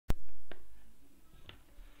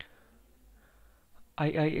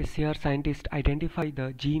IISER scientists identify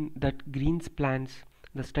the gene that greens plants.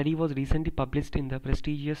 The study was recently published in the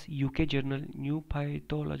prestigious UK journal New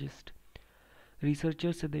Phytologist.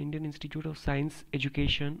 Researchers at the Indian Institute of Science,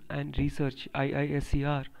 Education and Research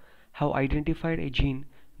 (IISER) have identified a gene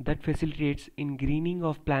that facilitates in greening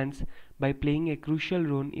of plants by playing a crucial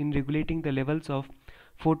role in regulating the levels of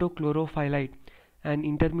protochlorophyllide, an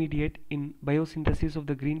intermediate in biosynthesis of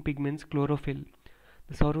the green pigments chlorophyll.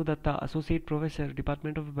 The Sourav Datta, Associate Professor,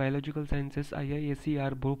 Department of Biological Sciences,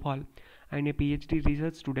 IISER Bhopal, and a PhD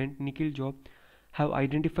research student, Nikhil Job, have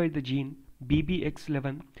identified the gene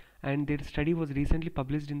BBX11, and their study was recently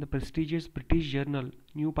published in the prestigious British journal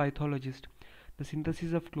New Phytologist. The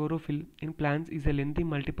synthesis of chlorophyll in plants is a lengthy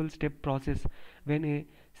multiple-step process. When a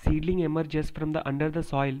seedling emerges from under the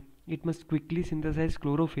soil, it must quickly synthesize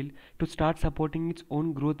chlorophyll to start supporting its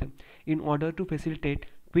own growth. In order to facilitate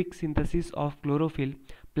quick synthesis of chlorophyll,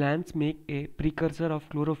 plants make a precursor of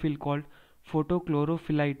chlorophyll called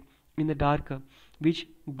protochlorophyllide in the dark, which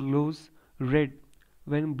glows red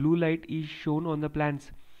when blue light is shown on the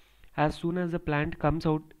plants. As soon as the plant comes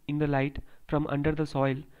out in the light from under the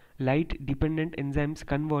soil, light-dependent enzymes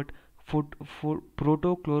convert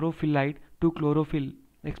protochlorophyllide to chlorophyll.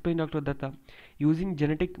 Explained Dr. Datta. Using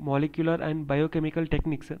genetic, molecular and biochemical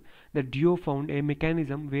techniques, the duo found a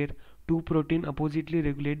mechanism where two proteins oppositely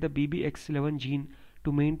regulate the BBX11 gene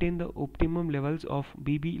to maintain the optimum levels of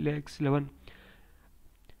BBX11.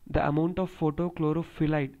 The amount of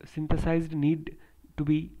protochlorophyllide synthesized need to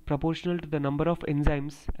be proportional to the number of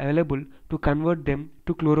enzymes available to convert them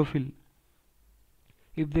to chlorophyll.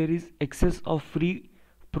 If there is excess of free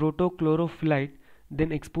protochlorophyllide,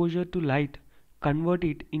 then exposure to light convert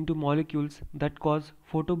it into molecules that cause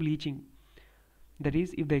photobleaching. That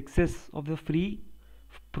is, if the excess of the free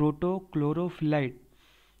protochlorophyllide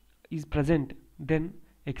is present, then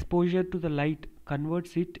exposure to the light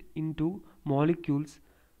converts it into molecules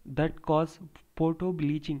that cause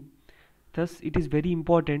photobleaching. Thus, it is very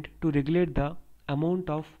important to regulate the amount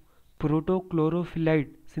of protochlorophyllide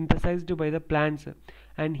synthesized by the plants,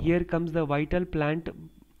 and here comes the vital plant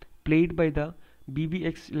played by the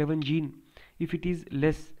BBX11 gene. If it is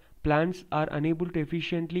less, plants are unable to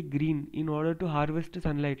efficiently green in order to harvest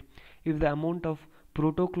sunlight. If the amount of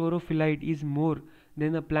protochlorophyllide is more,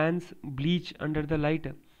 then the plants bleach under the light.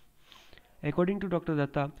 According to Dr.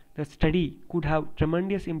 Datta, the study could have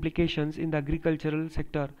tremendous implications in the agricultural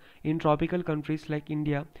sector in tropical countries like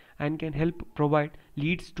India and can help provide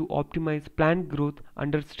leads to optimize plant growth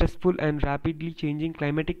under stressful and rapidly changing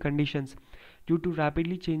climatic conditions. Due to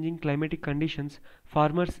rapidly changing climatic conditions,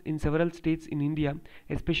 farmers in several states in India,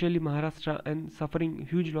 especially Maharashtra, are suffering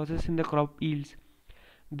huge losses in the crop yields.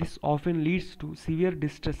 This often leads to severe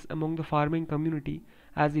distress among the farming community,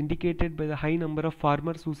 as indicated by the high number of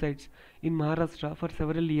farmer suicides in Maharashtra for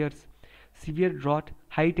several years. Severe drought,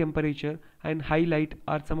 high temperature, and high light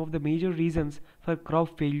are some of the major reasons for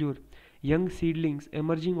crop failure. Young seedlings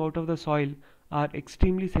emerging out of the soil are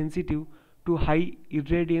extremely sensitive to high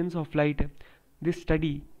irradiance of light. This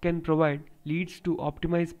study can provide leads to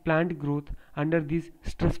optimize plant growth under these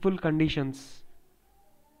stressful conditions.